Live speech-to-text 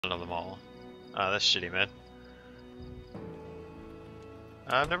version of them all. That's shitty, man.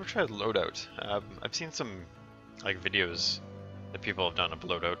 I've never tried loadout. I've seen some like videos that people have done of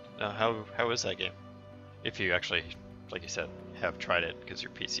loadout. How is that game? If you actually, like you said, have tried it, because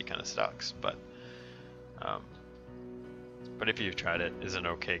your PC kind of sucks. But if you've tried it, is it an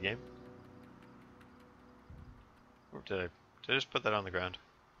okay game? Or did I just put that on the ground?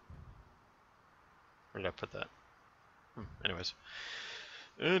 Where did I put that? Anyways.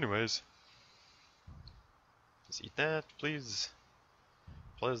 Let's eat that, please.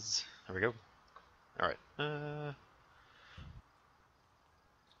 Please. There we go. Alright. Is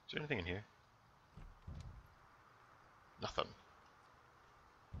there anything in here? Nothing.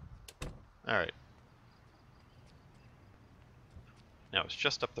 Alright. Now it's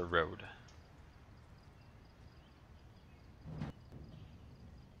just up the road.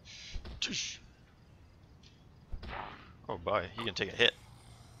 Oh boy, he can take a hit.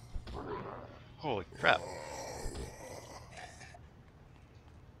 Holy crap.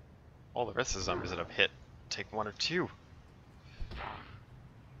 All the rest of the zombies that I've hit take one or two.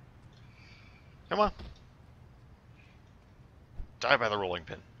 Come on. Die by the rolling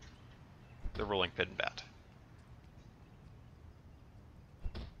pin. The rolling pin bat.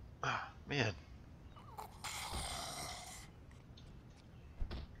 Ah, man.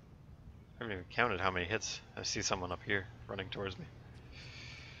 I haven't even counted how many hits. I see someone up here running towards me.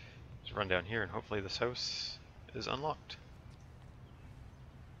 Just run down here and hopefully this house is unlocked.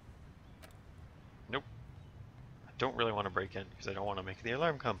 Nope. I don't really want to break in because I don't want to make the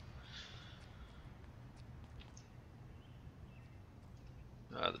alarm come.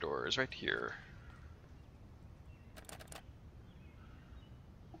 The door is right here.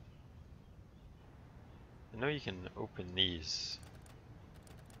 I know you can open these.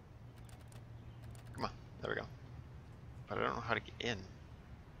 Come on, there we go. But I don't know how to get in.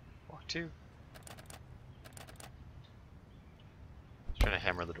 Walk to. Just trying to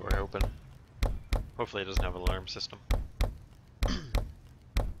hammer the door open. Hopefully it doesn't have an alarm system.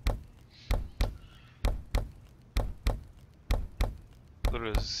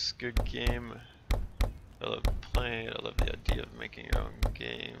 It is a good game. I love playing it. I love the idea of making your own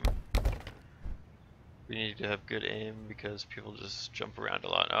game. We need to have good aim because people just jump around a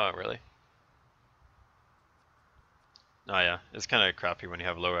lot. Oh, really? Oh yeah, it's kind of crappy when you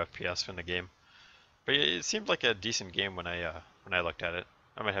have low FPS in the game. But it seemed like a decent game when I looked at it.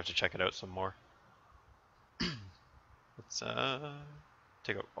 I might have to check it out some more. Let's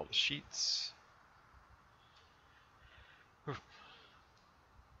take out all the sheets. Whew.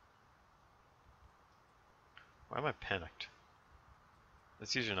 Why am I panicked?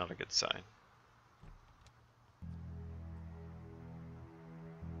 That's usually not a good sign.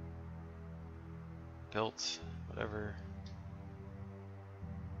 Built, whatever.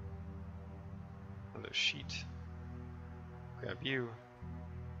 Another sheet. Grab you.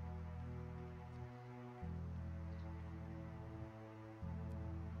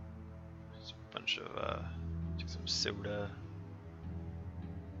 Just a bunch of, took some soda.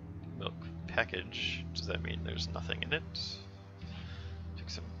 Milk package. Does that mean there's nothing in it? Take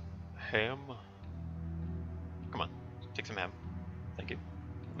some ham. Come on, take some ham. Thank you.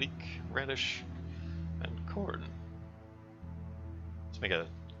 Leek, radish, and corn. Let's make a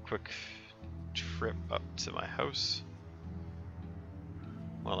quick trip up to my house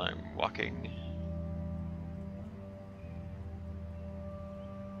while I'm walking.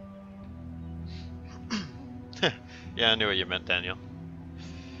 Yeah, I knew what you meant, Daniel.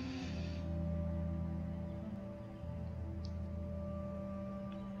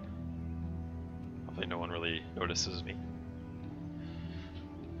 Hopefully no one really notices me.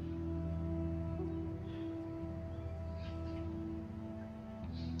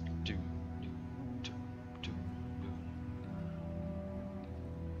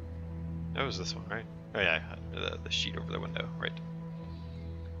 That was this one, right? Oh yeah, the sheet over the window, right.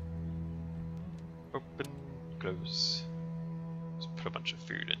 Open, close. Let's put a bunch of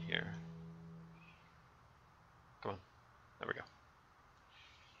food in here. Come on, there we go.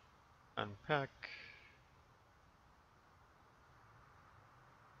 Unpack.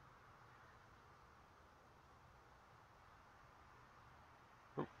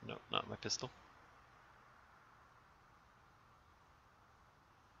 Oh, no, not my pistol.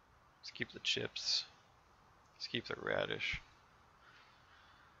 Let's keep the chips. Let's keep the radish.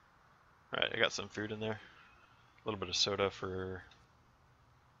 Alright, I got some food in there. A little bit of soda for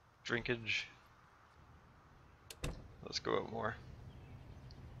drinkage. Let's go out more.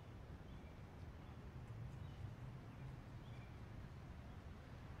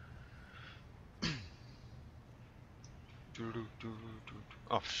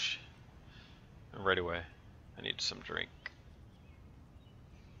 Oh, right away. I need some drink.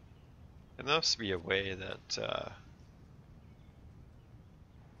 And there must be a way that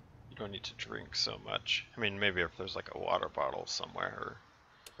you don't need to drink so much. I mean, maybe if there's like a water bottle somewhere or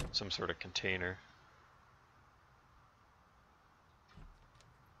some sort of container.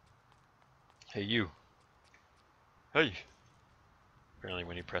 Hey you. Hey. Apparently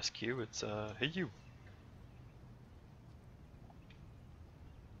when you press Q, it's hey you.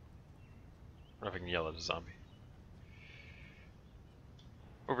 I don't know if I can yell at a zombie.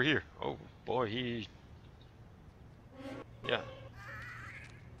 Over here. Oh boy, he... Yeah.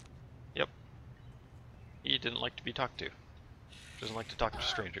 Yep. He didn't like to be talked to. Doesn't like to talk to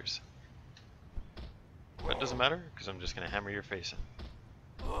strangers. But it doesn't matter, because I'm just going to hammer your face in.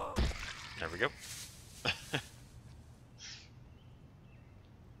 There we go.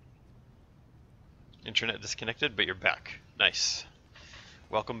 Internet disconnected, but you're back. Nice.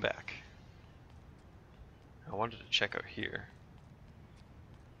 Welcome back. I wanted to check out here.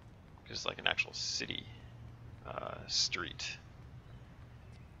 There's like an actual city street.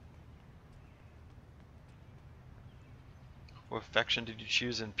 What faction did you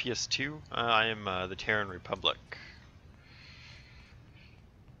choose in PS2? I am the Terran Republic.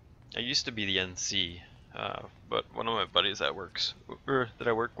 I used to be the NC, but one of my buddies that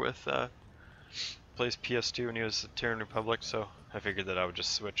I work with plays PS2 and he was the Terran Republic, so I figured that I would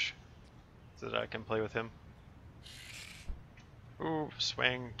just switch so that I can play with him. Ooh,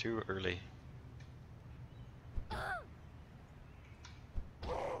 swang too early.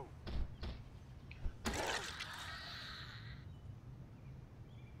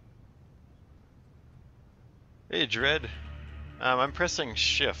 Hey, Dread. I'm pressing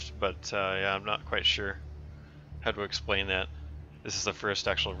shift, but yeah, I'm not quite sure how to explain that. This is the first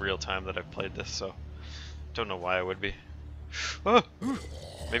actual real time that I've played this, so don't know why I would be. Oh,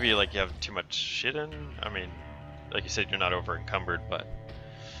 maybe like you have too much shit in? I mean, like you said, you're not over encumbered, but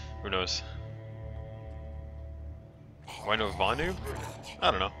who knows? Why no Vanu? I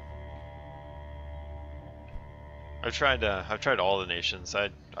don't know. I've tried all the nations.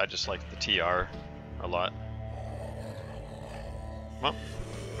 I just like the TR a lot. Well,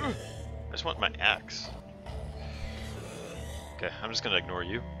 I just want my axe. Okay, I'm just gonna ignore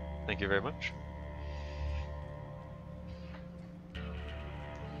you. Thank you very much.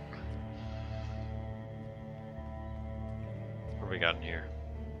 What do we got in here?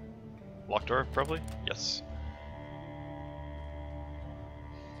 Locked door, probably? Yes.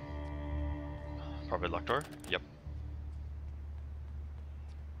 Probably locked door? Yep.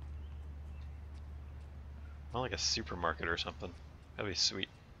 Well, like a supermarket or something. That'd be sweet.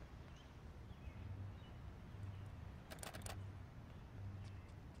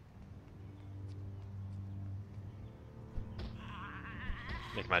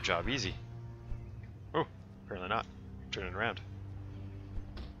 Make my job easy. Oh, apparently not. Turning around.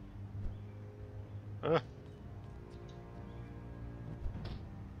 Come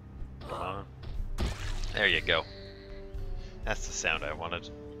on. There you go. That's the sound I wanted.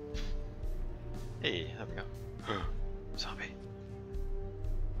 Hey, there we go. Zombie.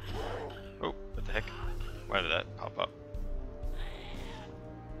 Oh, what the heck? Why did that pop up?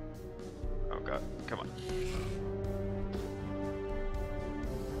 Oh god, come on.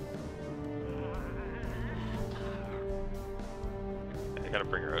 I gotta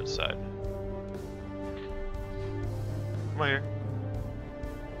bring her outside. Come on here.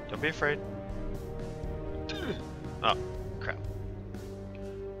 Don't be afraid. Oh, crap.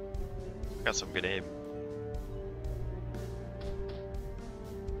 Got some good aim.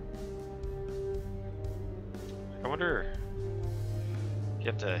 I wonder if you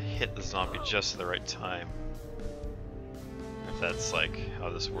have to hit the zombie just at the right time. If that's like how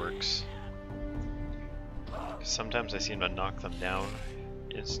this works. Sometimes I seem to knock them down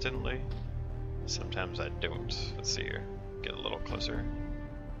instantly. Sometimes I don't. Let's see here. Get a little closer.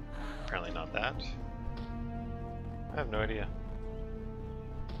 Apparently not that. I have no idea.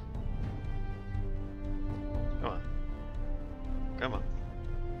 Come on. Come on.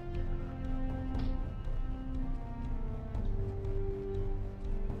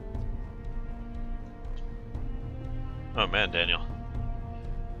 Oh man, Daniel.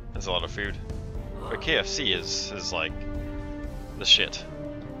 That's a lot of food. But KFC is like the shit.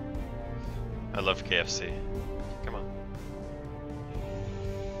 I love KFC. Come on.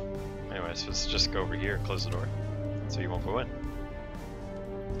 Anyways, let's just go over here and close the door so you won't go in.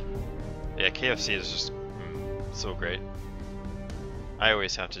 Yeah, KFC is just so great. I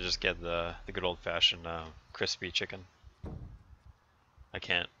always have to just get the good old-fashioned crispy chicken. I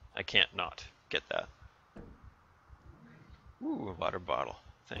can't not get that. Ooh, a water bottle.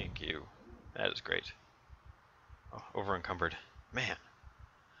 Thank you. That is great. Oh, over encumbered. Man,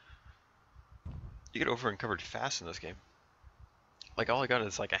 you get over encumbered fast in this game. Like all I got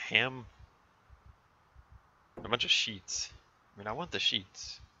is like a ham, and a bunch of sheets. I mean, I want the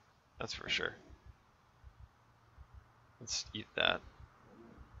sheets. That's for sure. Let's eat that.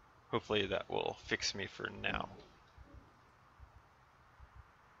 Hopefully that will fix me for now.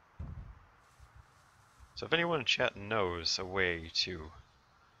 So if anyone in chat knows a way to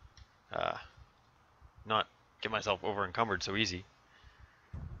not get myself over encumbered so easy,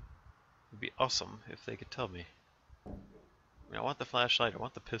 it'd be awesome if they could tell me. I mean, I want the flashlight, I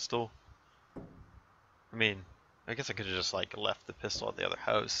want the pistol. I mean, I guess I could have just like left the pistol at the other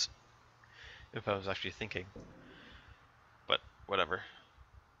house if I was actually thinking. But whatever.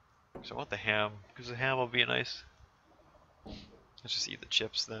 So I want the ham, because the ham will be nice. Let's just eat the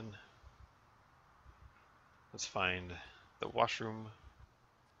chips then. Let's find the washroom.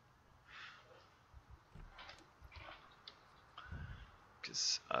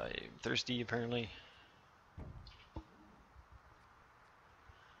 Because I'm thirsty apparently.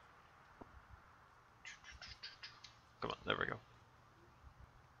 Come on, there we go.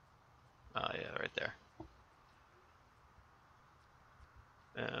 Ah, yeah, right there.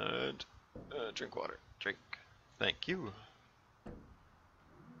 And drink water. Drink. Thank you.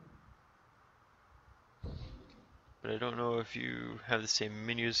 But I don't know if you have the same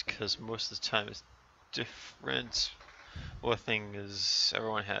menus because most of the time it's different. One thing is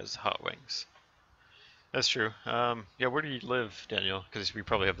everyone has hot wings. That's true. Yeah, where do you live, Daniel? Because we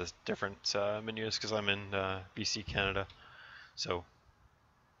probably have this different menus because I'm in BC, Canada. So,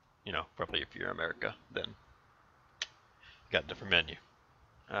 you know, probably if you're in America, then you got a different menu.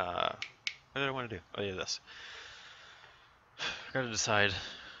 What did I want to do? Oh yeah, this. I gotta decide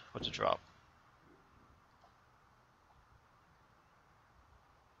what to drop.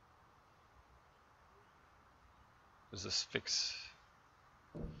 Does this fix?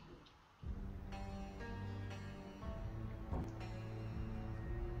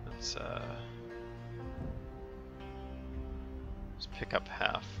 Let's pick up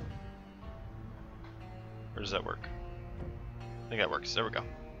half. Or does that work? I think that works. There we go.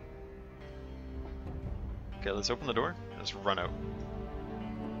 Okay, let's open the door. Let's run out.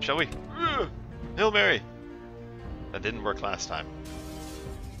 Shall we? Hail Mary! That didn't work last time.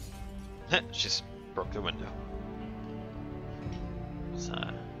 She just broke the window. Is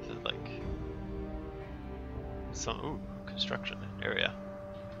it like some construction area?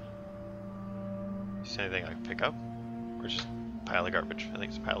 Is there anything I can pick up? Or just a pile of garbage? I think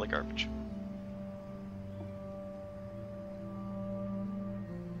it's a pile of garbage.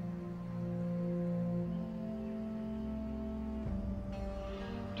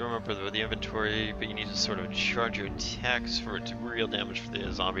 Don't remember the inventory, but you need to sort of charge your attacks for it to real damage for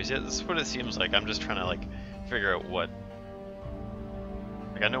the zombies. Yeah, this is what it seems like. I'm just trying to like figure out what.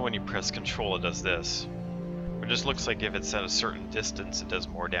 Like I know when you press control it does this. It just looks like if it's at a certain distance it does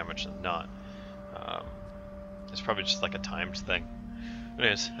more damage than not. It's probably just like a timed thing.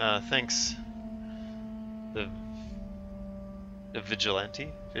 Anyways, thanks. The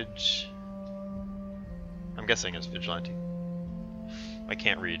vigilante? I'm guessing it's vigilante. I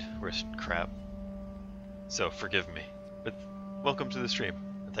can't read. We're crap. So forgive me. But welcome to the stream.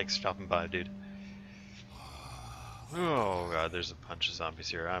 And thanks for stopping by, dude. Oh god, there's a bunch of zombies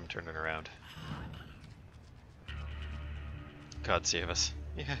here. I'm turning around. God save us.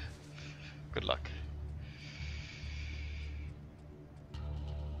 Yeah. Good luck.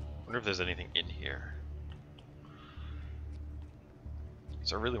 Wonder if there's anything in here.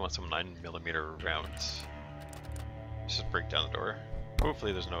 So I really want some 9mm rounds. Let's just break down the door.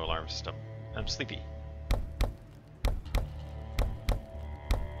 Hopefully there's no alarm system. I'm sleepy.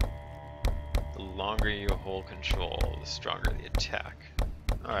 The longer you hold control, the stronger the attack.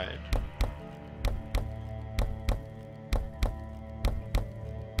 Alright.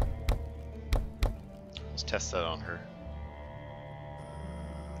 Let's test that on her.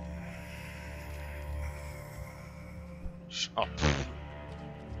 Oh.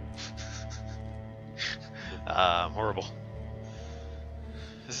 Horrible.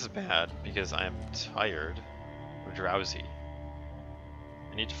 This is bad because I'm tired or drowsy.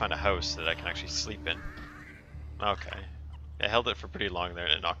 I need to find a house that I can actually sleep in. Okay. I held it for pretty long there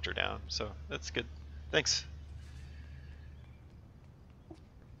and it knocked her down, so that's good. Thanks.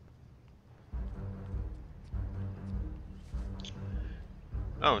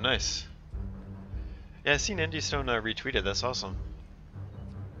 Oh, nice. Yeah, I've seen Indy Stone retweeted. That's awesome.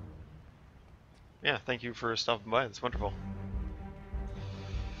 Yeah, thank you for stopping by. That's wonderful.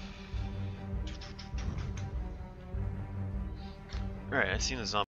 Alright, I seen the zombie.